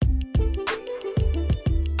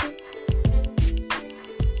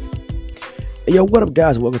Hey, yo, what up,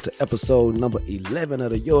 guys? Welcome to episode number 11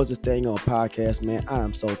 of the Yours This Thing On podcast, man. I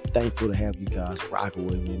am so thankful to have you guys rocking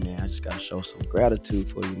with me, man. I just got to show some gratitude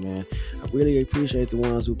for you, man. I really appreciate the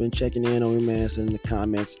ones who've been checking in on me, man, sending the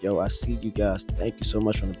comments. Yo, I see you guys. Thank you so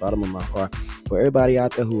much from the bottom of my heart. For everybody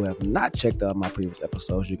out there who have not checked out my previous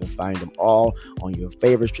episodes, you can find them all on your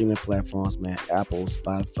favorite streaming platforms, man. Apple,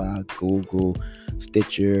 Spotify, Google,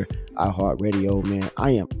 Stitcher, iHeartRadio, man.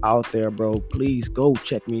 I am out there, bro. Please go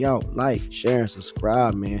check me out. Like, share, and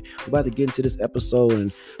subscribe, man. We're about to get into this episode,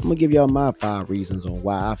 and I'm gonna give y'all my 5 reasons on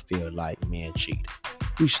why I feel like men cheat.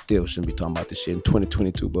 We still shouldn't be talking about this shit in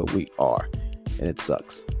 2022, but we are, and it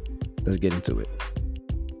sucks. Let's get into it.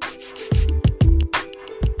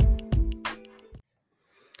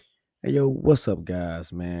 Hey, yo, what's up,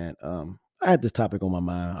 guys, man? I had this topic on my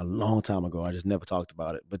mind a long time ago. I just never talked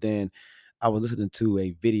about it, but then I was listening to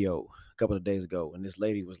a video a couple of days ago, and this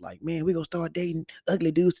lady was like, "Man, we gonna start dating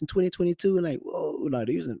ugly dudes in 2022." And like, whoa, like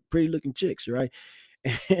these are pretty looking chicks, right?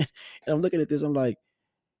 And I'm looking at this, I'm like,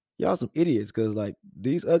 y'all some idiots, because like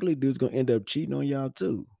these ugly dudes gonna end up cheating on y'all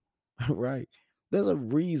too, right? There's a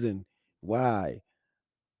reason why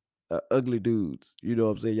ugly dudes, you know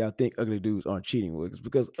what I'm saying? Y'all think ugly dudes aren't cheating with, it's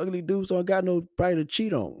because ugly dudes don't got nobody to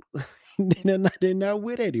cheat on. They're not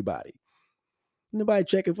with anybody. Nobody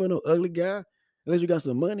checking for no ugly guy unless you got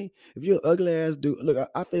some money. If you're an ugly ass dude, look,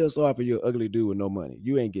 I feel sorry for you, ugly dude with no money.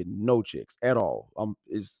 You ain't getting no chicks at all.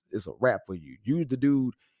 It's a wrap for you. You the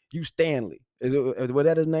dude, you Stanley. Was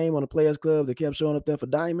that his name on the Players Club that kept showing up there for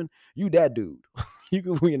Diamond? You that dude. You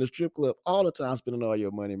can be in a strip club all the time spending all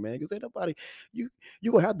your money, man. Because ain't nobody, you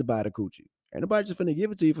gonna have to buy the coochie. Ain't nobody just finna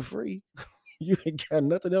give it to you for free. You ain't got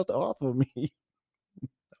nothing else to offer me. I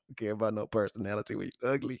don't care about no personality when you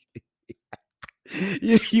ugly.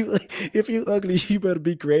 If you ugly, you better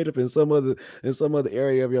be creative in some other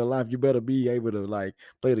area of your life. You better be able to like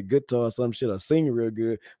play the guitar or some shit or sing real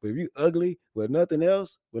good. But if you ugly with nothing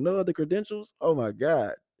else, with no other credentials, oh my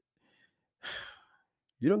God,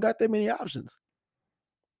 you don't got that many options.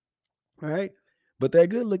 All right. But that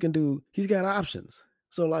good looking dude, he's got options.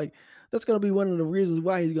 So like that's gonna be one of the reasons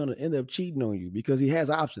why he's gonna end up cheating on you, because he has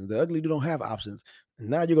options. The ugly dude don't have options. And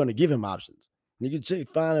now you're gonna give him options. You can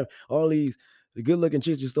find all these the good looking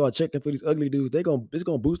chicks. You start checking for these ugly dudes, it's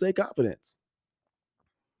gonna boost their confidence.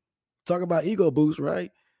 Talk about ego boost, right?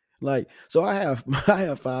 Like, so I have I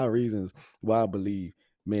have 5 reasons why I believe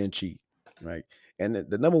men cheat, right? And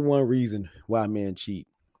the number one reason why men cheat,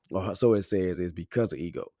 or so it says, is because of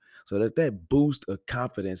ego. So there's that boost of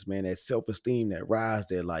confidence, man, that self-esteem, that rise,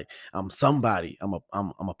 that like I'm somebody, I'm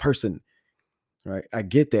a person, right? I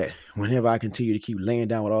get that whenever I continue to keep laying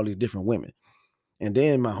down with all these different women. And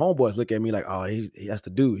then my homeboys look at me like, oh, that's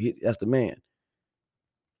the dude, that's the man.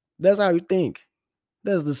 That's how you think.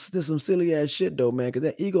 That's some silly ass shit though, man, because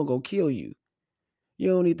that ego gonna kill you. You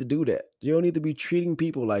don't need to do that. You don't need to be treating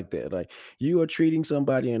people like that. Like you are treating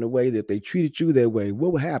somebody in a way that they treated you that way.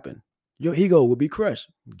 What would happen? Your ego would be crushed.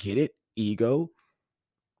 Get it? Ego.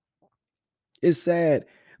 It's sad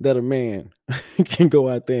that a man can go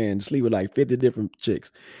out there and sleep with like 50 different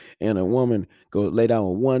chicks, and a woman go lay down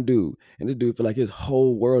with one dude, and this dude feel like his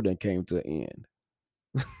whole world then came to an end.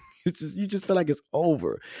 You just feel like it's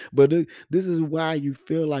over. But this is why you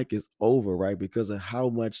feel like it's over, right? Because of how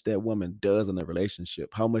much that woman does in a relationship,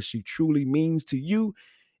 how much she truly means to you,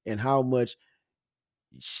 and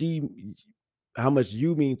she how much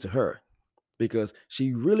you mean to her. Because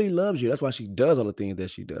she really loves you. That's why she does all the things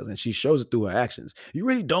that she does. And she shows it through her actions. You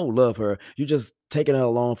really don't love her. You're just taking her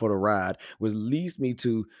along for the ride, which leads me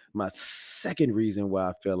to my second reason why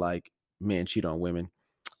I feel like men cheat on women.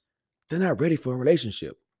 They're not ready for a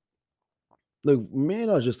relationship. Look,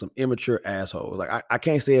 men are just some immature assholes. Like I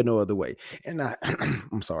can't say it no other way. And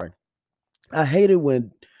I'm sorry. I hate it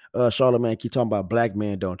when Charlamagne keep talking about black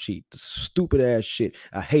men don't cheat. Stupid ass shit.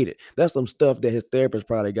 I hate it. That's some stuff that his therapist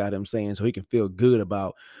probably got him saying so he can feel good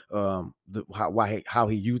about how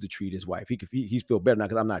he used to treat his wife. He feel better now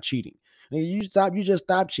because I'm not cheating. And you just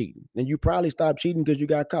stop cheating, and you probably stopped cheating because you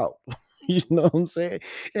got caught. You know what I'm saying?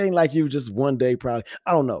 It ain't like you just one day probably.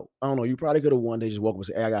 I don't know. You probably could have one day just woke up and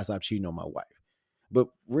said, "Hey, I gotta stop cheating on my wife." But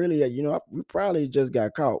really, we probably just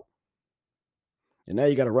got caught. And now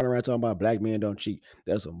you got to run around talking about black men don't cheat.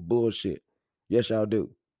 That's some bullshit. Yes, y'all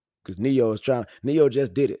do. Because Neo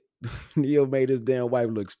just did it. Neo made his damn wife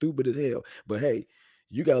look stupid as hell. But hey,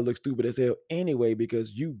 you got to look stupid as hell anyway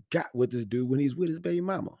because you got with this dude when he's with his baby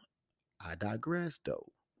mama. I digress though.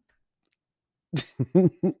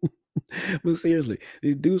 But seriously,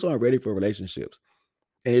 these dudes aren't ready for relationships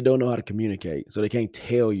and they don't know how to communicate. So they can't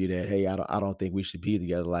tell you that, hey, I don't think we should be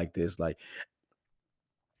together like this. Like,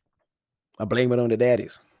 I blame it on the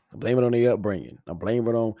daddies. I blame it on their upbringing. I blame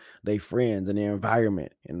it on their friends and their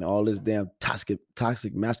environment and all this damn toxic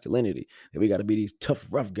masculinity that we got to be these tough,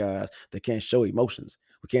 rough guys that can't show emotions.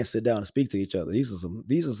 We can't sit down and speak to each other. These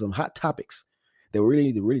are some hot topics that we really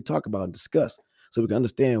need to really talk about and discuss so we can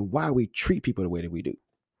understand why we treat people the way that we do.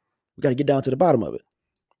 We got to get down to the bottom of it.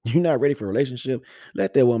 You're not ready for a relationship.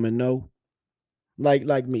 Let that woman know.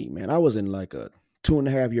 Like me, man. I was in like a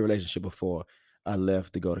 2.5 year relationship before I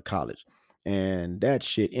left to go to college. And that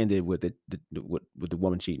shit ended with with the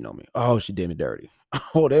woman cheating on me. Oh, she did me dirty.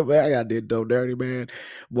 Oh, that man, I got did so dirty, man.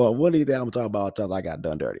 Well, one of these things I'm gonna talk about times I got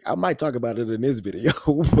done dirty. I might talk about it in this video,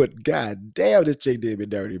 but god damn, this chick did me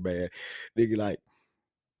dirty, man. Nigga, like,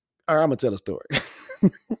 all right, I'm gonna tell a story.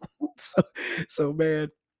 so, so man,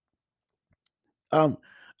 I'm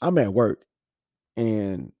I'm at work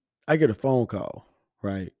and I get a phone call,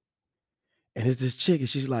 right? And it's this chick, and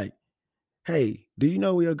she's like, "Hey, do you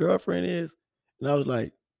know where your girlfriend is?" And I was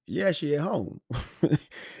like, "Yeah, she at home."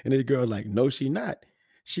 And the girl like, "No, she not.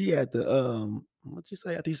 She at the what you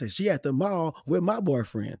say? I think she said she at the mall with my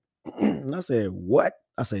boyfriend." And I said, "What?"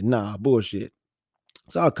 I said, "Nah, bullshit."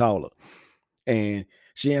 So I call her, and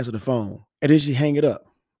she answered the phone, and then she hang it up.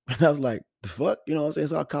 And I was like, "The fuck?" You know what I'm saying?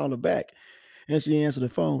 So I called her back, and she answered the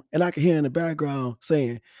phone, and I could hear in the background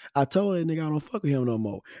saying, "I told that nigga I don't fuck with him no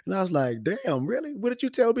more." And I was like, "Damn, really? What did you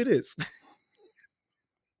tell me this?"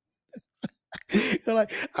 And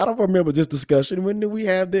like, I don't remember this discussion. When did we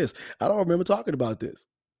have this? I don't remember talking about this.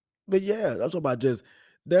 But yeah, I'm talking about just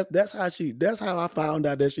that's how I found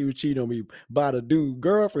out that she was cheating on me by the dude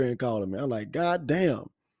girlfriend calling me. I'm like, God damn,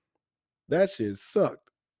 that shit sucked.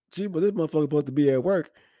 But this motherfucker supposed to be at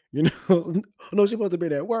work. You know, no, she supposed to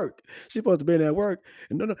be at work. She supposed to be at work.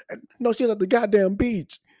 And no, she was at the goddamn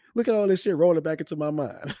beach. Look at all this shit rolling back into my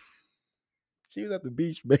mind. She was at the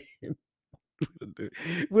beach, man.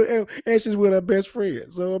 And she's with her best friend.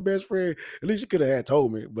 So her best friend, at least she could have had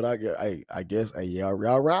told me. But I guess, hey, y'all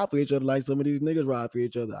ride for each other like some of these niggas ride for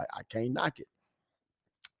each other. I can't knock it.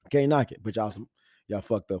 I can't knock it. But y'all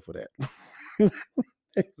fucked up for that.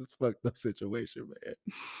 It's a fucked up situation, man.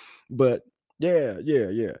 But yeah.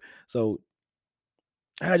 So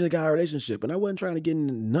I just got a relationship, and I wasn't trying to get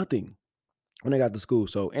into nothing when I got to school.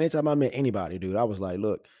 So anytime I met anybody, dude, I was like,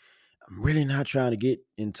 look, I'm really not trying to get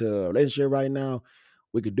into a relationship right now.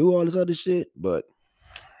 We could do all this other shit, but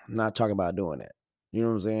I'm not talking about doing that. You know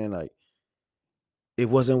what I'm saying? Like, it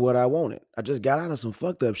wasn't what I wanted. I just got out of some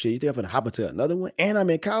fucked up shit. You think I'm gonna hop into another one? And I'm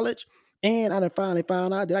in college, and I done finally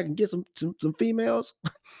found out that I can get some females.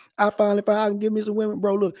 I finally found out I can get me some women,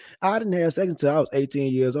 bro. Look, I didn't have sex until I was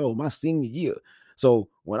 18 years old, my senior year. So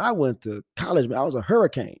when I went to college, man, I was a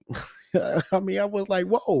hurricane. I mean, I was like,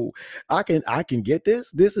 whoa, I can get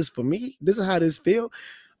this. This is for me. This is how this feel.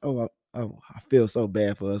 I feel so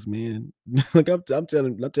bad for us, man. Like I'm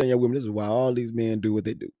telling y'all women, this is why all these men do what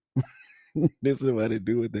they do. This is why they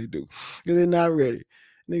do what they do. Because they're not ready.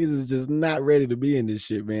 Niggas is just not ready to be in this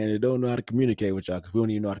shit, man. They don't know how to communicate with y'all because we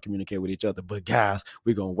don't even know how to communicate with each other. But guys,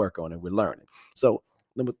 we're gonna work on it. We're learning. So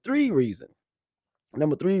number three reason,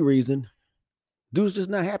 dude's just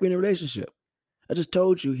not happy in a relationship. I just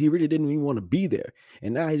told you he really didn't even want to be there.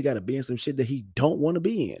 And now he's got to be in some shit that he don't want to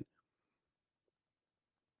be in.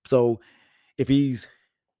 So if he's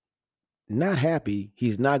not happy,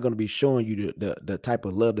 he's not going to be showing you the type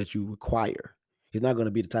of love that you require. He's not going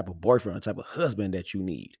to be the type of boyfriend or type of husband that you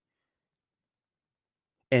need.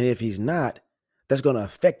 And if he's not, that's going to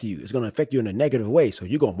affect you. It's going to affect you in a negative way. So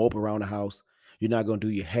you're going to mope around the house. You're not going to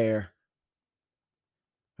do your hair,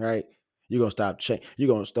 right? You're going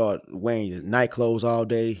to start wearing your night clothes all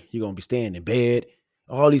day. You're going to be staying in bed.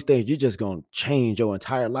 All these things, you're just going to change your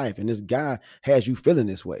entire life. And this guy has you feeling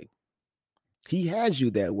this way. He has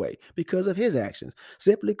you that way because of his actions,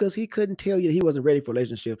 simply because he couldn't tell you that he wasn't ready for a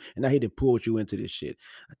relationship, and now he done pulled you into this shit.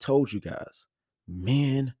 I told you guys,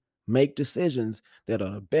 men make decisions that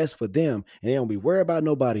are the best for them, and they don't be worried about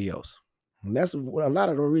nobody else. And that's what a lot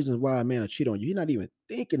of the reasons why a man will cheat on you. He's not even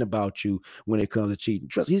thinking about you when it comes to cheating.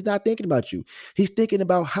 Trust, he's not thinking about you. He's thinking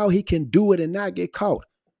about how he can do it and not get caught.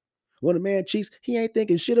 When a man cheats, he ain't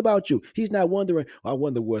thinking shit about you. He's not wondering, I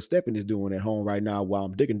wonder what Stephanie's doing at home right now while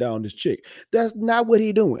I'm digging down this chick. That's not what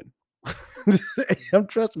he doing.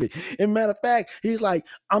 Trust me. And matter of fact, he's like,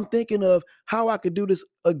 I'm thinking of how I could do this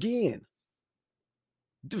again.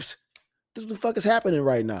 This what the fuck is happening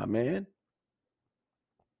right now, man.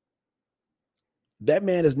 That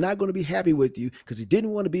man is not going to be happy with you because he didn't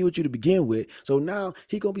want to be with you to begin with. So now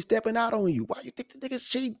he gonna be stepping out on you. Why you think the niggas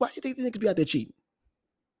cheat? Why you think the niggas be out there cheating?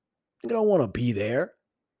 They don't want to be there.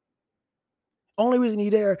 Only reason he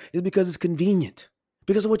there is because it's convenient,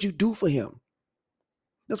 because of what you do for him.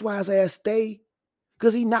 That's why I say I stay,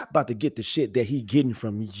 Because he's not about to get the shit that he getting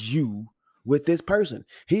from you with this person.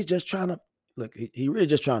 He's just trying to look, he really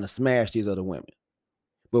just trying to smash these other women.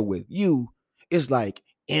 But with you, it's like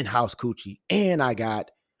in-house coochie, and I got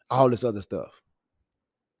all this other stuff.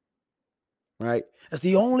 Right? That's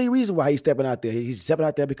the only reason why he's stepping out there. He's stepping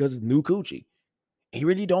out there because it's new coochie. He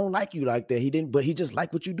really don't like you like that. He didn't, but he just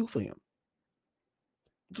like what you do for him.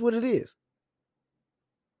 That's what it is.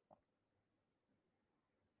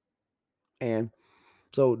 And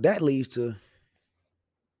so that leads to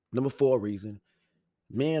number 4 reason.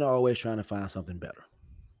 Men are always trying to find something better.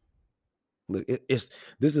 Look, it's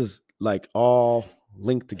this is like all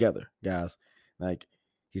linked together, guys. Like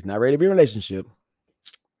he's not ready to be in a relationship.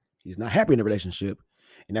 He's not happy in a relationship,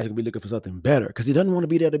 and that's gonna be looking for something better because he doesn't want to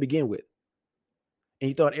be there to begin with. And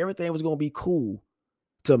he thought everything was gonna be cool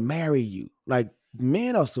to marry you. Like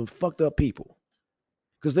men are some fucked up people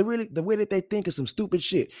because they really the way that they think is some stupid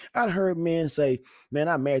shit. I'd heard men say, "Man,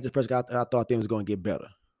 I married this person. I thought things was gonna get better."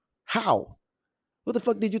 How? What the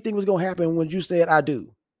fuck did you think was gonna happen when you said I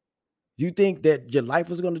do? You think that your life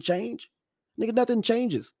was gonna change? Nigga, nothing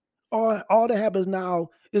changes. All that happens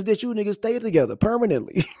now is that you niggas stay together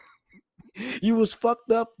permanently. You was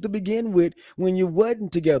fucked up to begin with when you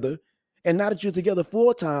wasn't together. And now that you're together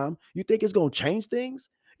full time, you think it's gonna change things?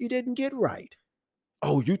 You didn't get right.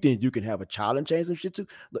 Oh, you think you can have a child and change some shit too?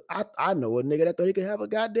 Look, I know a nigga that thought he could have a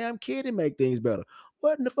goddamn kid and make things better.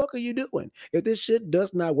 What in the fuck are you doing? If this shit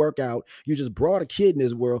does not work out, you just brought a kid in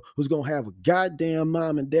this world who's gonna have a goddamn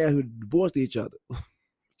mom and dad who divorced each other.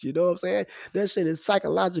 You know what I'm saying? That shit is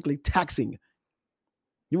psychologically taxing.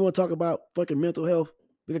 You want to talk about fucking mental health?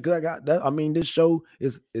 Because I got that. I mean, this show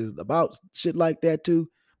is about shit like that too.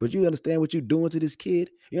 But you understand what you're doing to this kid?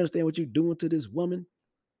 You understand what you're doing to this woman?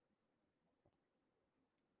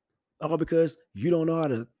 All because you don't know how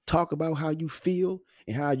to talk about how you feel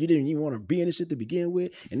and how you didn't even want to be in this shit to begin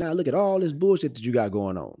with. And now look at all this bullshit that you got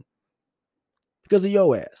going on because of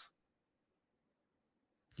your ass.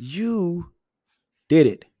 You did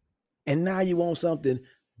it. And now you want something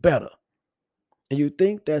better. And you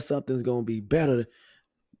think that something's going to be better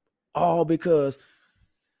all because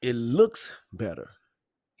it looks better.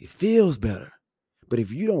 It feels better. But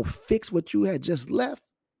if you don't fix what you had just left,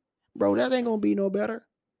 bro, that ain't going to be no better.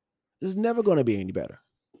 It's never going to be any better.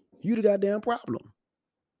 You the goddamn problem.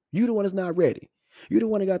 You the one that's not ready. You the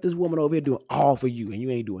one that got this woman over here doing all for you and you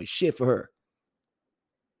ain't doing shit for her.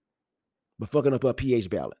 But fucking up her pH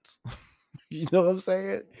balance. You know what I'm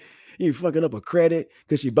saying? You fucking up a credit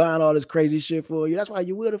because she buying all this crazy shit for you. That's why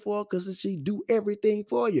you with her for, because she do everything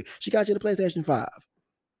for you. She got you the PlayStation 5.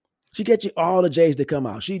 She get you all the J's that come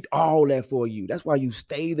out. She all that for you. That's why you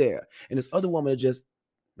stay there. And this other woman that just,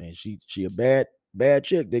 man, she a bad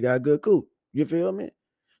chick. They got good coot. You feel me?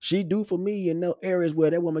 She do for me in no areas where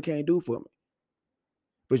that woman can't do for me.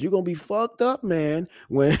 But you're gonna be fucked up, man,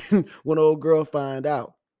 when when old girl find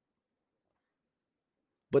out.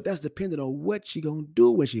 But that's dependent on what she gonna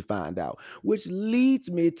do when she find out, which leads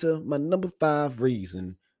me to my number 5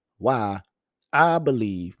 reason why I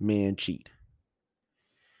believe men cheat.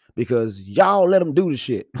 Because y'all let them do the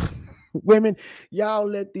shit. Women, y'all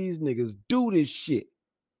let these niggas do this shit.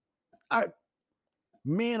 I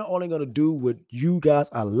Men are only gonna do what you guys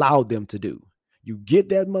allow them to do. You get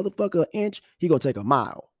that motherfucker an inch, he gonna take a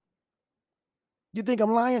mile. You think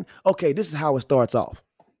I'm lying? Okay, this is how it starts off.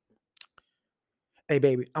 Hey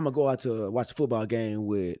baby, I'm gonna go out to watch a football game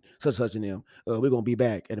with such and them. We're gonna be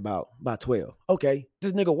back at about 12. Okay.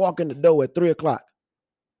 This nigga walk in the door at 3 o'clock.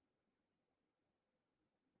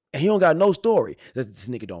 And he don't got no story. This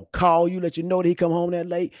nigga don't call you, let you know that he come home that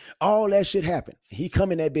late. All that shit happen. He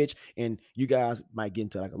come in that bitch, and you guys might get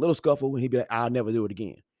into like a little scuffle, and he be like, "I'll never do it again."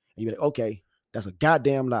 And you be like, "Okay, that's a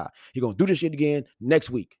goddamn lie. He gonna do this shit again next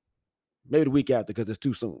week, maybe the week after, because it's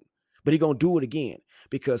too soon. But he gonna do it again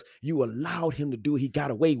because you allowed him to do it. He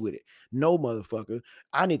got away with it. No, motherfucker.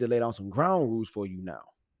 I need to lay down some ground rules for you now.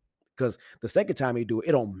 Because the second time he do it,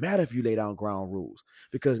 it don't matter if you lay down ground rules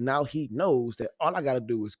because now he knows that all I got to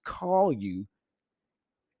do is call you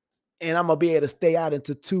and I'm going to be able to stay out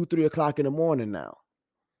until 2, 3 o'clock in the morning now.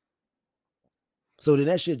 So then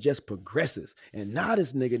that shit just progresses. And now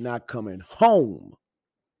this nigga not coming home.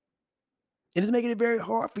 And it's making it very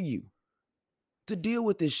hard for you to deal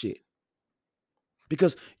with this shit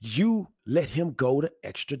because you let him go the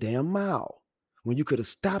extra damn mile when you could have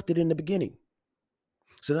stopped it in the beginning.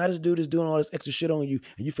 So now this dude is doing all this extra shit on you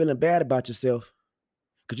and you feeling bad about yourself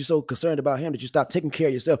because you're so concerned about him that you stop taking care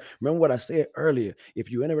of yourself. Remember what I said earlier.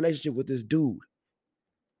 If you're in a relationship with this dude,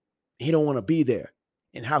 he don't want to be there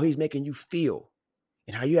and how he's making you feel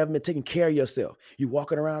and how you haven't been taking care of yourself. You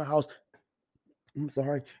walking around the house, I'm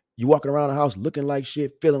sorry, You walking around the house looking like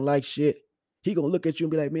shit, feeling like shit. He gonna look at you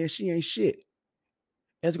and be like, man, she ain't shit.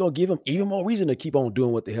 And it's gonna give him even more reason to keep on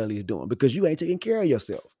doing what the hell he's doing because you ain't taking care of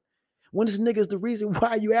yourself. When this nigga's the reason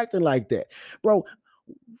why you acting like that, bro.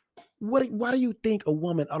 Why do you think a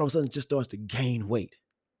woman all of a sudden just starts to gain weight?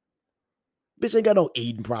 Bitch ain't got no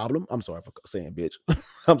eating problem. I'm sorry for saying bitch.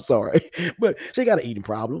 I'm sorry, but she ain't got an eating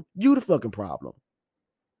problem. You the fucking problem.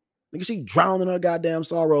 Nigga, she drowning her goddamn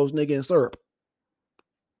sorrows, nigga, in syrup.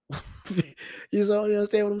 You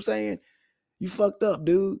understand what I'm saying? You fucked up,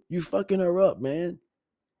 dude. You fucking her up, man.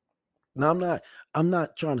 Now I'm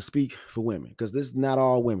not trying to speak for women because this is not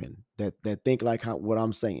all women that think like what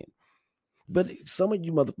I'm saying. But some of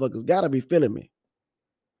you motherfuckers gotta be feeling me.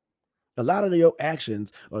 A lot of your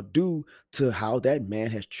actions are due to how that man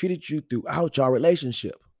has treated you throughout your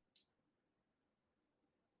relationship.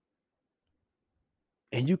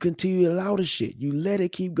 And you continue to allow the shit. You let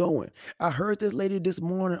it keep going. I heard this lady this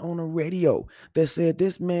morning on the radio that said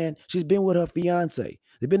this man, she's been with her fiance.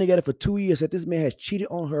 They've been together for 2 years, that this man has cheated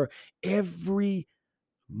on her every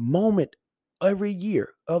moment, every year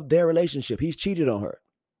of their relationship. He's cheated on her.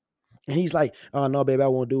 And he's like, oh no, baby, I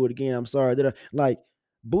won't do it again. I'm sorry. Like,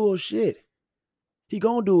 bullshit. He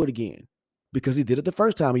gonna do it again because he did it the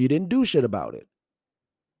first time and you didn't do shit about it.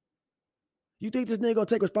 You think this nigga gonna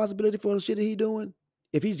take responsibility for the shit that he doing?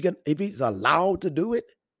 If he's allowed to do it,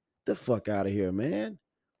 the fuck out of here, man.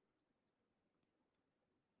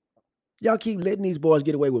 Y'all keep letting these boys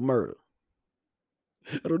get away with murder.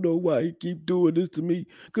 I don't know why he keep doing this to me.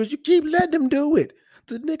 Cause you keep letting him do it.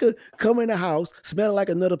 The nigga come in the house smelling like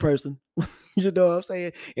another person. You know what I'm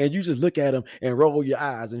saying? And you just look at him and roll your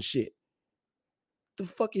eyes and shit. The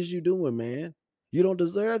fuck is you doing, man? You don't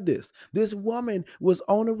deserve this. This woman was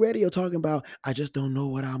on the radio talking about, I just don't know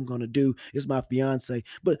what I'm gonna do. It's my fiance.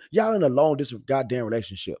 But y'all in a long distance goddamn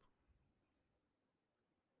relationship.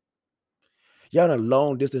 Y'all in a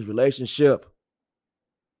long distance relationship.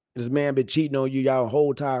 This man been cheating on you, y'all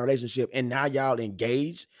whole entire relationship, and now y'all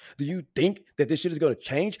engaged. Do you think that this shit is gonna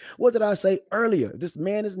change? What did I say earlier? This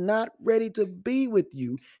man is not ready to be with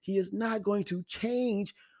you. He is not going to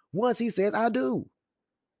change once he says, I do.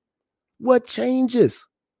 What changes?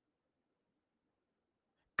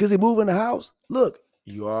 Because he moved in the house. Look,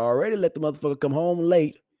 you already let the motherfucker come home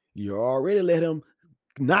late. You already let him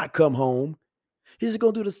not come home. He's just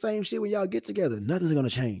gonna do the same shit when y'all get together. Nothing's gonna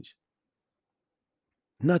change.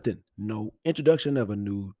 Nothing. No introduction of a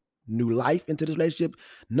new life into this relationship.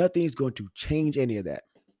 Nothing's going to change any of that.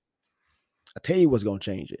 I tell you what's gonna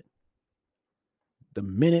change it. The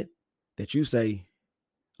minute that you say,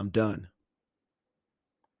 I'm done.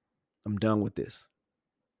 I'm done with this.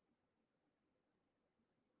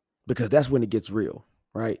 Because that's when it gets real,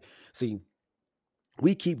 right? See,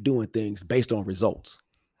 we keep doing things based on results,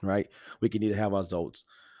 right? We can either have our results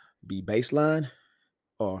be baseline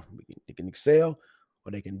or they can excel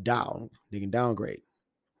or they can downgrade.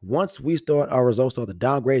 Once we start our results start to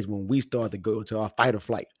downgrade is when we start to go into our fight or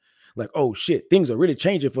flight. Like, oh shit, things are really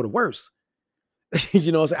changing for the worse.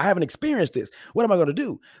 You know what I'm saying? I haven't experienced this. What am I going to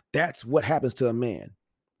do? That's what happens to a man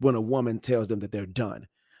when a woman tells them that they're done.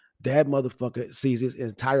 That motherfucker sees his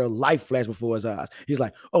entire life flash before his eyes. He's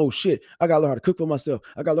like, oh shit, I gotta learn how to cook for myself.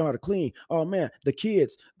 I gotta learn how to clean. Oh man, the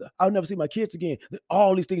kids, I'll never see my kids again.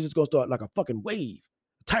 All these things is gonna start like a fucking wave,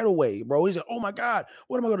 tidal wave, bro. He's like, oh my God,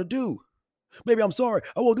 what am I gonna do? Maybe I'm sorry.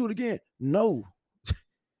 I won't do it again. No,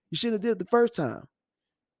 you shouldn't have did it the first time.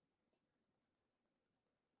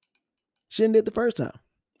 Shouldn't have did it the first time.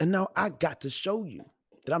 And now I got to show you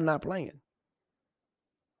that I'm not playing.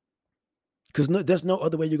 Because there's no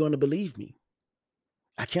other way you're going to believe me.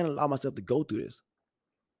 I can't allow myself to go through this.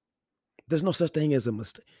 There's no such thing as a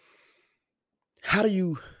mistake. How do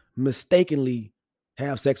you mistakenly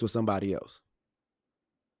have sex with somebody else?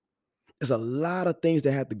 There's a lot of things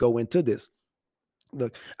that have to go into this.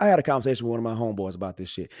 Look, I had a conversation with one of my homeboys about this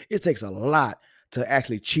shit. It takes a lot to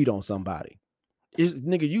actually cheat on somebody.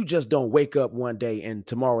 Nigga, you just don't wake up one day and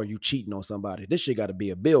tomorrow you cheating on somebody. This shit got to be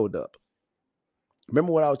a build up.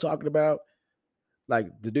 Remember what I was talking about? Like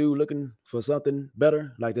the dude looking for something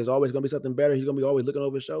better. Like there's always gonna be something better. He's gonna be always looking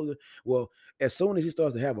over his shoulder. Well, as soon as he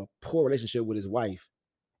starts to have a poor relationship with his wife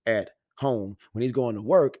at home, when he's going to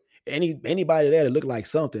work, anybody there that look like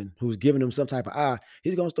something who's giving him some type of eye,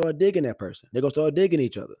 he's gonna start digging that person. They're gonna start digging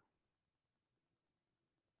each other.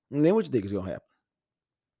 And then what you think is gonna happen?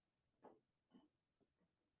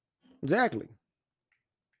 Exactly.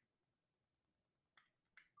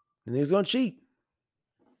 And he's gonna cheat.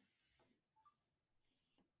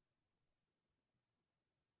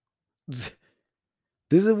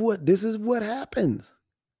 This is what happens.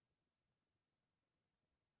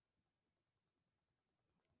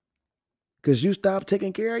 Because you stopped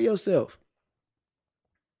taking care of yourself.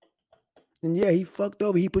 And yeah, he fucked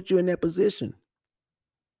over. He put you in that position.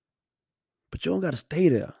 But you don't gotta stay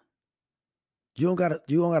there. You don't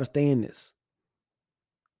gotta stay in this.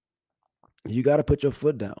 You gotta put your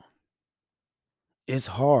foot down. It's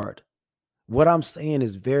hard. What I'm saying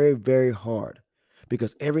is very, very hard.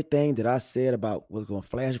 Because everything that I said about what's gonna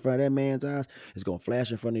flash in front of that man's eyes is gonna flash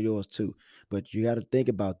in front of yours too. But you gotta think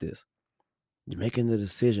about this. You're making the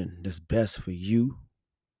decision that's best for you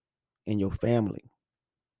and your family.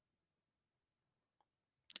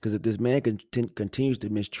 Because if this man continues to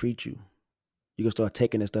mistreat you, you're gonna start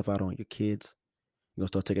taking that stuff out on your kids. You're gonna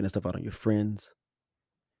start taking that stuff out on your friends.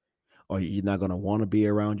 Or you're not gonna want to be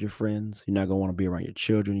around your friends. You're not gonna want to be around your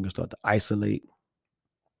children. You're gonna start to isolate.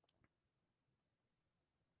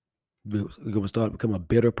 You're gonna start to become a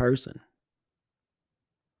bitter person.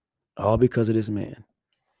 All because of this man.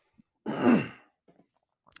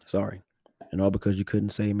 Sorry. And all because you couldn't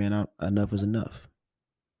say, man, enough is enough.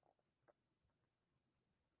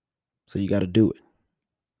 So you got to do it.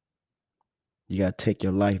 You got to take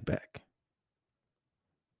your life back.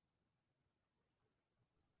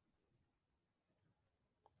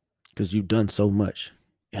 Because you've done so much.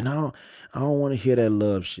 And I don't want to hear that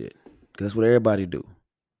love shit. Because that's what everybody do.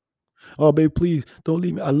 Oh, baby, please don't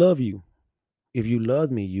leave me. I love you. If you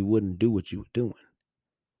loved me, you wouldn't do what you were doing.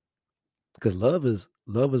 Because love is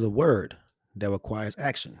a word that requires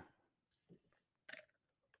action.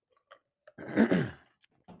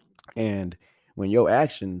 And when your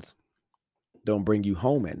actions don't bring you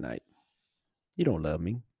home at night, you don't love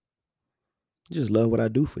me. You just love what I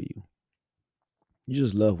do for you. You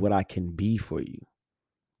just love what I can be for you.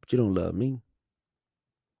 But you don't love me.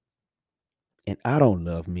 And I don't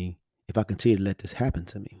love me if I continue to let this happen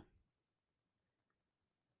to me.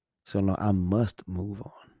 So no, I must move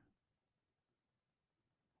on.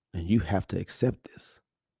 And you have to accept this.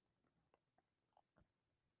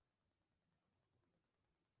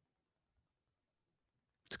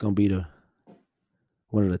 It's gonna be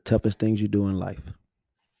one of the toughest things you do in life.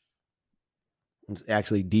 It's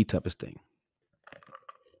actually the toughest thing.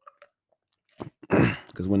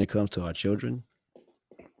 Because when it comes to our children,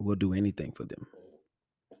 we'll do anything for them.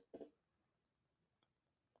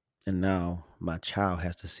 And now my child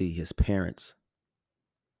has to see his parents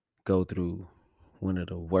go through one of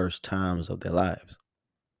the worst times of their lives.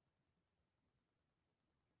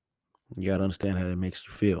 You got to understand how that makes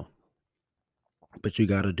you feel. But you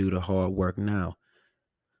got to do the hard work now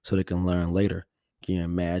so they can learn later. Can you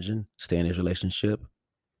imagine staying in this relationship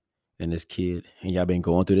and this kid, and y'all been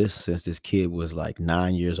going through this since this kid was like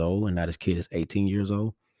 9 years old, and now this kid is 18 years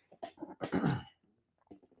old?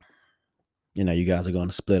 You guys are going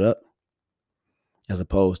to split up, as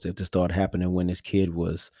opposed to if this started happening when this kid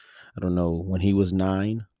was, I don't know, when he was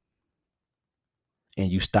 9,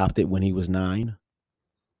 and you stopped it when he was 9.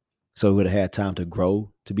 So he would have had time to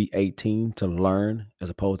grow to be 18, to learn, as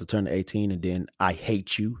opposed to turn 18 and then I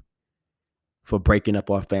hate you for breaking up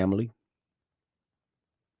our family.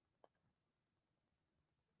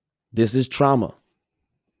 This is trauma.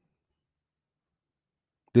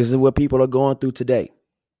 This is what people are going through today.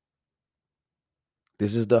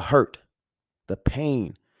 This is the hurt, the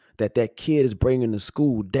pain that kid is bringing to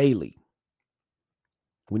school daily.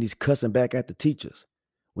 When he's cussing back at the teachers,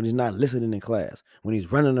 when he's not listening in class, when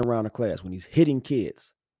he's running around the class, when he's hitting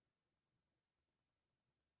kids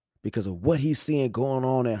because of what he's seeing going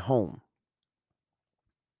on at home.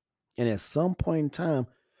 And at some point in time,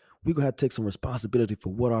 we're going to have to take some responsibility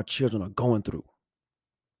for what our children are going through.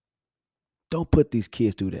 Don't put these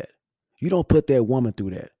kids through that. You don't put that woman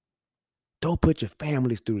through that. Don't put your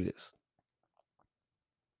families through this.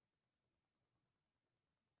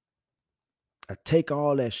 I take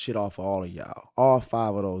all that shit off of all of y'all, all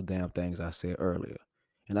 5 of those damn things I said earlier.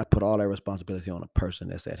 And I put all that responsibility on the person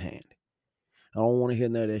that's at hand. I don't want to hear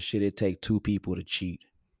none of that shit. It take 2 people to cheat.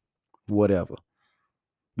 Whatever.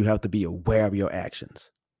 You have to be aware of your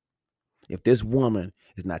actions. If this woman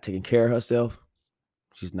is not taking care of herself,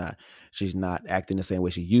 she's not acting the same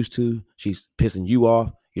way she used to, she's pissing you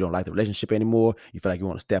off, you don't like the relationship anymore, you feel like you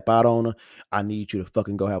want to step out on her, I need you to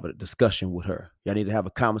fucking go have a discussion with her. Y'all need to have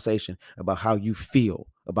a conversation about how you feel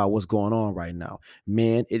about what's going on right now.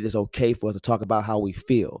 Men, it is okay for us to talk about how we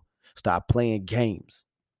feel. Stop playing games.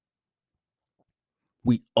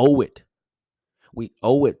 We owe it. We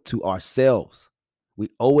owe it to ourselves. We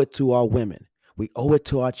owe it to our women. We owe it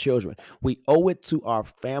to our children. We owe it to our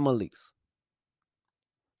families.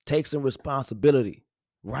 Take some responsibility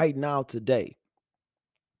right now, today.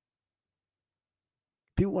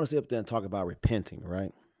 People want to sit up there and talk about repenting,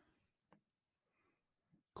 right?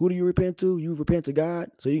 Who do you repent to? You repent to God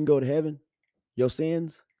so you can go to heaven? Your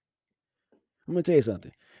sins. I'm gonna tell you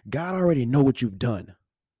something. God already know what you've done.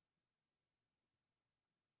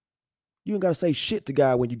 You ain't gotta say shit to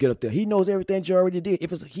God when you get up there. He knows everything you already did.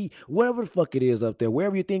 If it's whatever the fuck it is up there,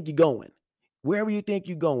 wherever you think you're going, wherever you think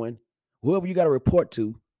you're going, whoever you got to report to,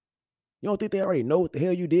 you don't think they already know what the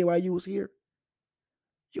hell you did while you was here?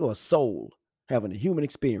 You're a soul having a human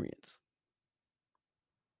experience.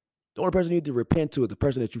 The only person you need to repent to is the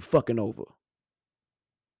person that you fucking over.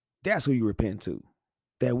 That's who you repent to.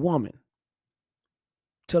 That woman.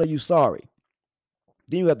 Tell her you sorry.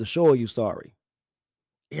 Then you have to show her you sorry.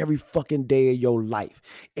 Every fucking day of your life.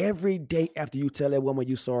 Every day after you tell that woman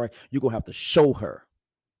you sorry, you're going to have to show her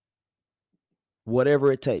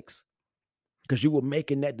whatever it takes. Because you were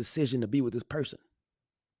making that decision to be with this person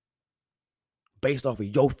based off of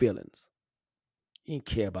your feelings. You didn't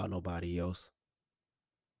care about nobody else.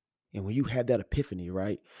 And when you have that epiphany,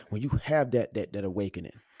 right? When you have that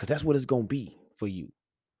awakening, because that's what it's going to be for you.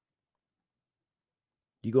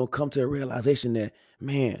 You're going to come to a realization that,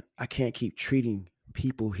 man, I can't keep treating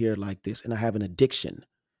people here like this. And I have an addiction.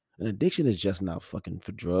 An addiction is just not fucking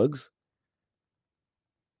for drugs.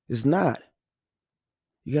 It's not.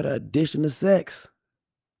 You got an addiction to sex.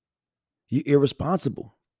 You're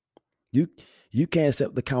irresponsible. You can't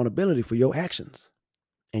accept the accountability for your actions.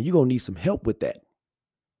 And you're going to need some help with that.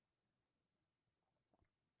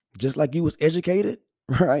 Just like you was educated,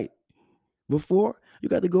 right? Before, you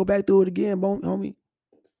got to go back through it again, homie.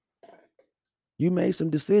 You made some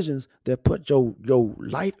decisions that put your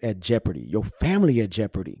life at jeopardy, your family at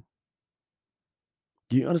jeopardy.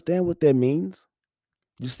 Do you understand what that means?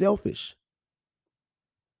 You're selfish.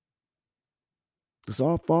 This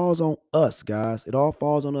all falls on us, guys. It all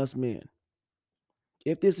falls on us men.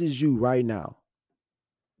 If this is you right now,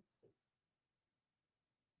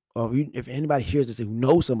 or if anybody hears this who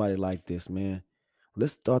knows somebody like this, man,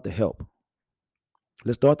 let's start to help.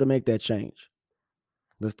 Let's start to make that change.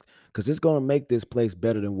 Because it's going to make this place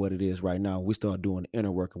better than what it is right now. We start doing the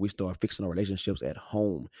inner work and we start fixing our relationships at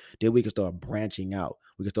home. Then we can start branching out.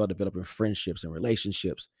 We can start developing friendships and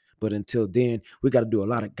relationships. But until then, we got to do a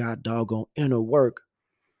lot of god doggone inner work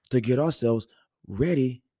to get ourselves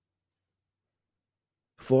ready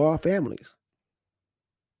for our families.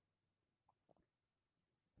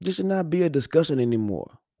 This should not be a discussion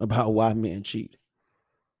anymore about why men cheat.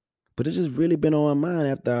 But it's just really been on my mind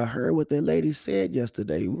after I heard what that lady said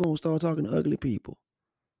yesterday. We're going to start talking to ugly people.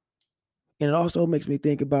 And it also makes me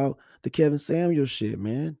think about the Kevin Samuels shit,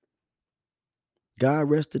 man. God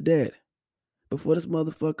rest the dead. But for this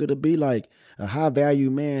motherfucker to be like a high value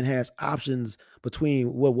man has options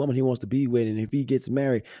between what woman he wants to be with. And if he gets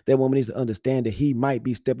married, that woman needs to understand that he might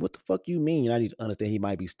be stepping. What the fuck you mean? I need to understand he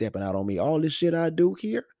might be stepping out on me. All this shit I do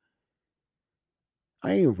here,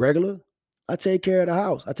 I ain't regular. I take care of the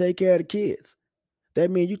house. I take care of the kids.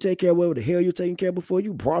 That means you take care of whatever the hell you're taking care of before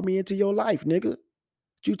you brought me into your life, nigga. What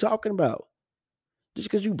you talking about? Just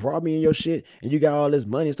because you brought me in your shit and you got all this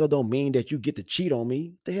money and stuff don't mean that you get to cheat on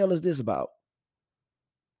me. The hell is this about?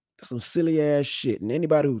 That's some silly ass shit. And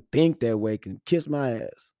anybody who think that way can kiss my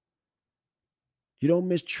ass. You don't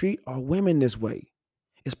mistreat our women this way,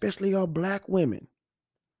 especially our black women.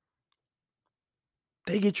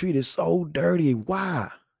 They get treated so dirty. Why?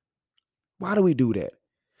 Why do we do that?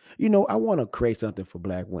 You know, I want to create something for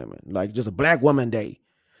black women, like just a Black Woman Day,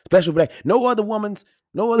 special black. No other woman's,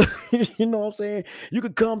 no other. You know what I'm saying? You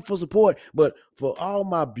could come for support, but for all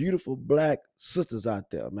my beautiful black sisters out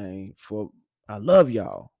there, man, I love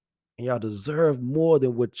y'all, and y'all deserve more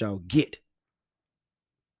than what y'all get.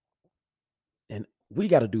 And we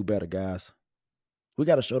got to do better, guys. We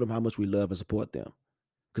got to show them how much we love and support them,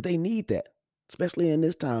 because they need that, especially in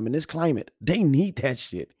this time, in this climate. They need that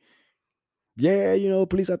shit. Yeah, you know,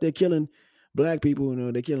 police out there killing black people. You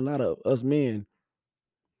know, they killing a lot of us men.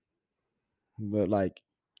 But like,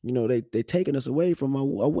 you know, they taking us away from our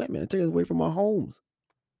women, they taking us away from our homes.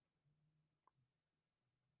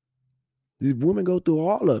 These women go through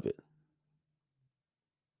all of it.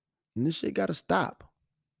 And this shit gotta stop.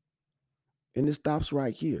 And it stops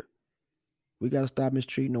right here. We gotta stop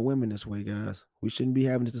mistreating the women this way, guys. We shouldn't be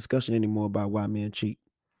having this discussion anymore about why men cheat.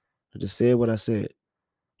 I just said what I said.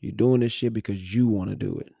 You're doing this shit because you want to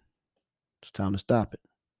do it. It's time to stop it.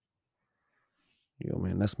 You know,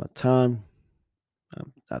 man, that's my time.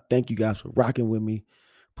 I thank you guys for rocking with me.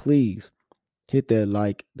 Please hit that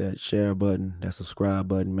like, that share button, that subscribe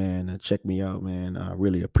button, man, and check me out, man. I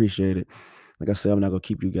really appreciate it. Like I said, I'm not gonna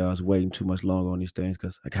keep you guys waiting too much longer on these things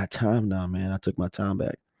because I got time now, man. I took my time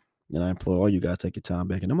back. And I implore all you guys to take your time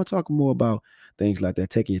back. And I'm gonna talk more about things like that,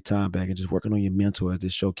 taking your time back and just working on your mental as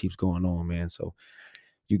this show keeps going on, man. So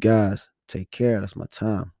you guys take care. That's my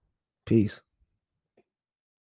time. Peace.